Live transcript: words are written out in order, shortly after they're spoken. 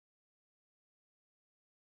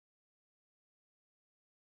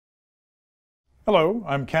Hello,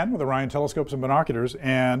 I'm Ken with Orion Telescopes and Binoculars,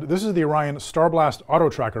 and this is the Orion StarBlast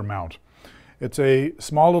AutoTracker mount. It's a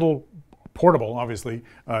small little portable, obviously,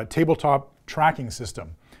 tabletop tracking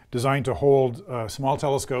system designed to hold small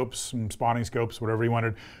telescopes and spotting scopes, whatever you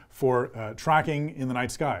wanted, for tracking in the night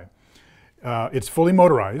sky. It's fully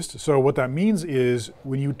motorized, so what that means is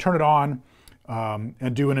when you turn it on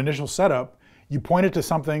and do an initial setup, you point it to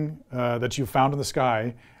something that you found in the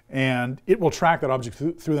sky, and it will track that object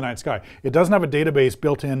through the night sky. It doesn't have a database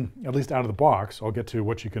built in, at least out of the box. I'll get to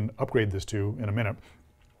what you can upgrade this to in a minute.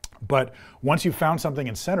 But once you've found something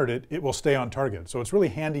and centered it, it will stay on target. So it's really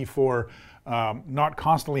handy for not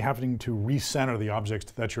constantly having to recenter the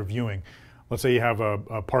objects that you're viewing. Let's say you have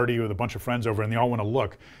a party with a bunch of friends over and they all want to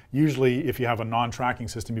look. Usually if you have a non-tracking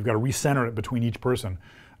system, you've got to recenter it between each person,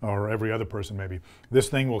 or every other person maybe. This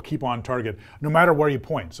thing will keep on target no matter where you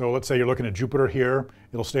point. So let's say you're looking at Jupiter here,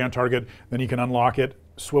 it'll stay on target, then you can unlock it,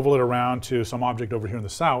 swivel it around to some object over here in the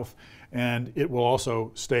south, and it will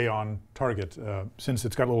also stay on target since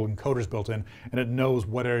it's got little encoders built in, and it knows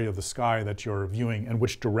what area of the sky that you're viewing and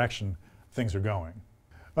which direction things are going.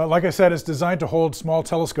 Like I said, it's designed to hold small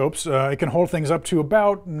telescopes. It can hold things up to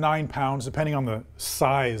about 9 pounds, depending on the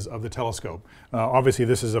size of the telescope. Obviously,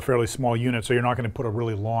 this is a fairly small unit, so you're not going to put a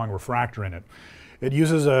really long refractor in it. It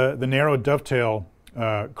uses the narrow dovetail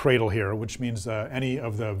cradle here, which means any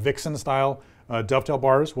of the Vixen-style dovetail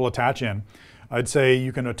bars will attach in. I'd say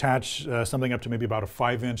you can attach something up to maybe about a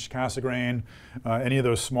 5-inch Cassegrain. Any of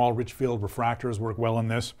those small rich field refractors work well in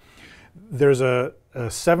this. There's a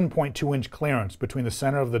 7.2-inch clearance between the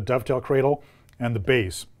center of the dovetail cradle and the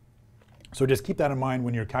base. So just keep that in mind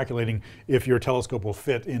when you're calculating if your telescope will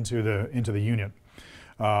fit into the unit.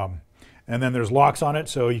 And then there's locks on it,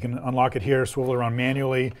 so you can unlock it here, swivel it around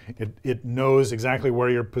manually. It knows exactly where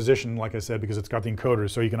you're positioned, like I said, because it's got the encoders.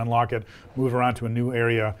 So you can unlock it, move around to a new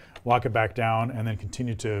area, lock it back down, and then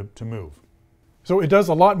continue to move. So it does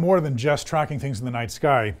a lot more than just tracking things in the night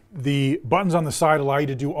sky. The buttons on the side allow you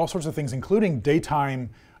to do all sorts of things, including daytime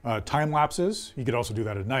time lapses. You could also do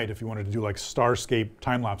that at night if you wanted to do like starscape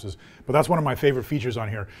time lapses. But that's one of my favorite features on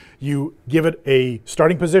here. You give it a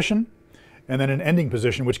starting position and then an ending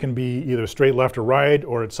position, which can be either straight left or right,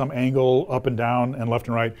 or at some angle up and down and left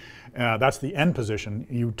and right. That's the end position.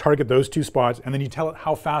 You target those two spots, and then you tell it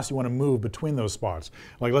how fast you want to move between those spots.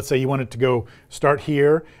 Like let's say you want it to go start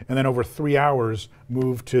here, and then over 3 hours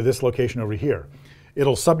move to this location over here.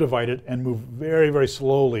 It'll subdivide it and move very, very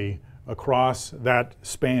slowly across that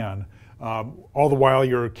span. All the while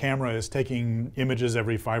your camera is taking images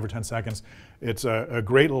every 5 or 10 seconds. It's a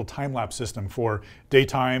great little time-lapse system for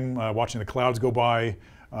daytime, watching the clouds go by,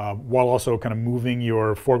 while also kind of moving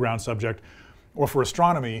your foreground subject. Or for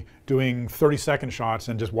astronomy, doing 30-second shots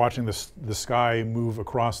and just watching the sky move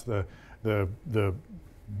across the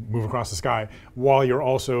sky, while you're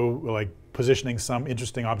also like positioning some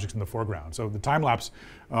interesting objects in the foreground. So the time-lapse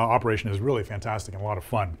operation is really fantastic and a lot of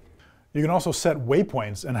fun. You can also set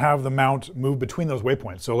waypoints and have the mount move between those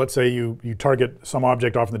waypoints. So let's say you target some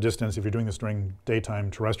object off in the distance, if you're doing this during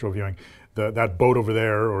daytime terrestrial viewing, that boat over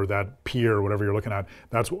there or that pier or whatever you're looking at,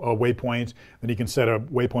 that's a waypoint. Then you can set a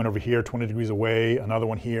waypoint over here 20 degrees away, another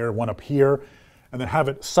one here, one up here, and then have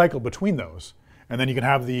it cycle between those. And then you can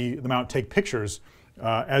have the mount take pictures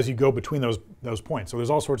as you go between those points. So there's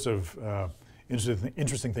all sorts of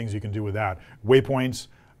interesting things you can do with that. Waypoints,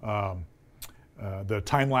 the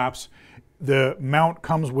time-lapse. The mount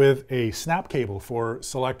comes with a snap cable for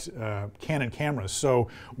select Canon cameras. So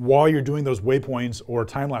while you're doing those waypoints or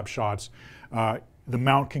time-lapse shots, the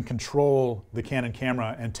mount can control the Canon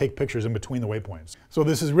camera and take pictures in between the waypoints. So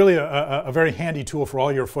this is really a very handy tool for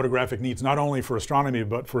all your photographic needs, not only for astronomy,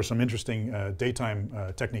 but for some interesting daytime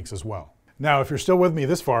techniques as well. Now, if you're still with me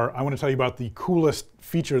this far, I want to tell you about the coolest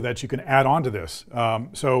feature that you can add on to this.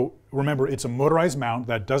 So remember, it's a motorized mount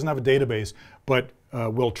that doesn't have a database, but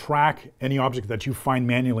will track any object that you find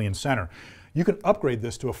manually in center. You can upgrade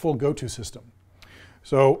this to a full go-to system.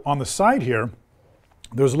 So on the side here,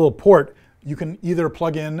 there's a little port. You can either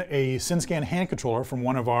plug in a SynScan hand controller from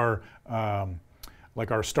one of our like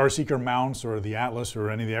our Starseeker mounts or the Atlas or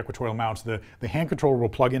any of the equatorial mounts. The hand controller will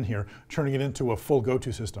plug in here, turning it into a full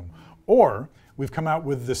go-to system. Or we've come out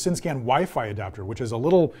with the SynScan Wi-Fi adapter, which is a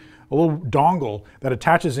little dongle that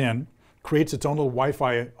attaches in, creates its own little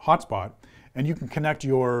Wi-Fi hotspot, and you can connect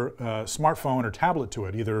your smartphone or tablet to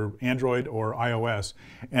it, either Android or iOS,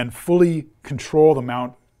 and fully control the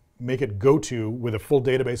mount, make it go-to with a full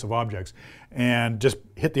database of objects, and just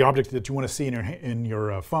hit the object that you want to see in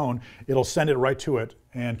your phone. It'll send it right to it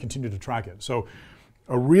and continue to track it. So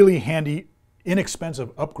a really handy,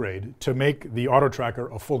 inexpensive upgrade to make the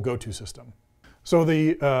AutoTracker a full go-to system. So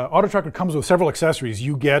the AutoTracker comes with several accessories.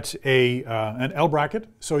 You get an L bracket,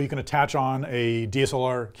 so you can attach on a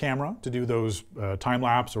DSLR camera to do those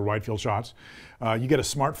time-lapse or wide field shots. You get a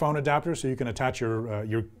smartphone adapter, so you can attach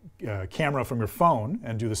your camera from your phone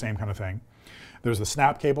and do the same kind of thing. There's the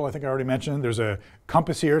snap cable, I think I already mentioned. There's a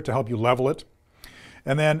compass here to help you level it.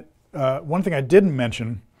 And then one thing I didn't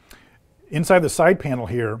mention, inside the side panel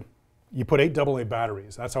here, you put 8 AA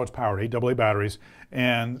batteries. That's how it's powered, 8 AA batteries.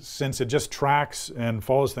 And since it just tracks and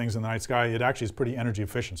follows things in the night sky, it actually is pretty energy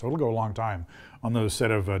efficient. So it'll go a long time on those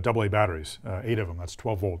set of AA batteries, 8 of them, that's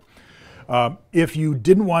 12 volt. If you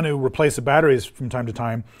didn't want to replace the batteries from time to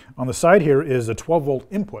time, on the side here is a 12 volt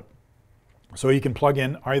input. So you can plug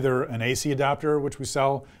in either an AC adapter, which we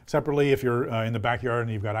sell separately if you're in the backyard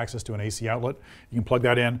and you've got access to an AC outlet. You can plug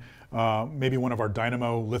that in. Maybe one of our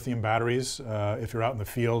dynamo lithium batteries if you're out in the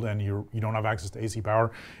field and you don't have access to AC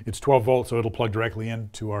power. It's 12 volts, so it'll plug directly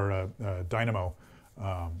into our dynamo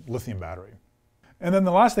lithium battery. And then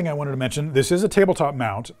the last thing I wanted to mention, this is a tabletop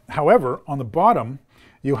mount. However, on the bottom,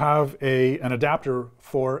 you have an adapter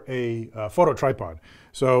for a photo tripod.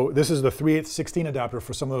 So this is the 3/8/16 adapter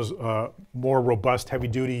for some of those more robust,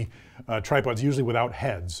 heavy-duty tripods, usually without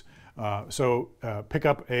heads. So pick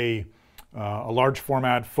up a large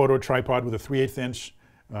format photo tripod with a 3/8 inch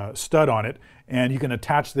stud on it, and you can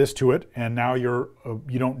attach this to it, and now you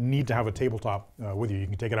don't need to have a tabletop with you. You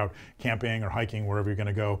can take it out camping or hiking, wherever you're going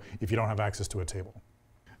to go, if you don't have access to a table.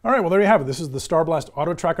 All right, well, there you have it. This is the StarBlast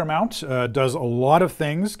AutoTracker mount. Does a lot of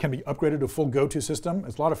things, can be upgraded to a full go-to system.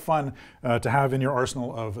 It's a lot of fun to have in your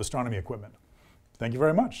arsenal of astronomy equipment. Thank you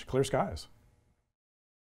very much. Clear skies.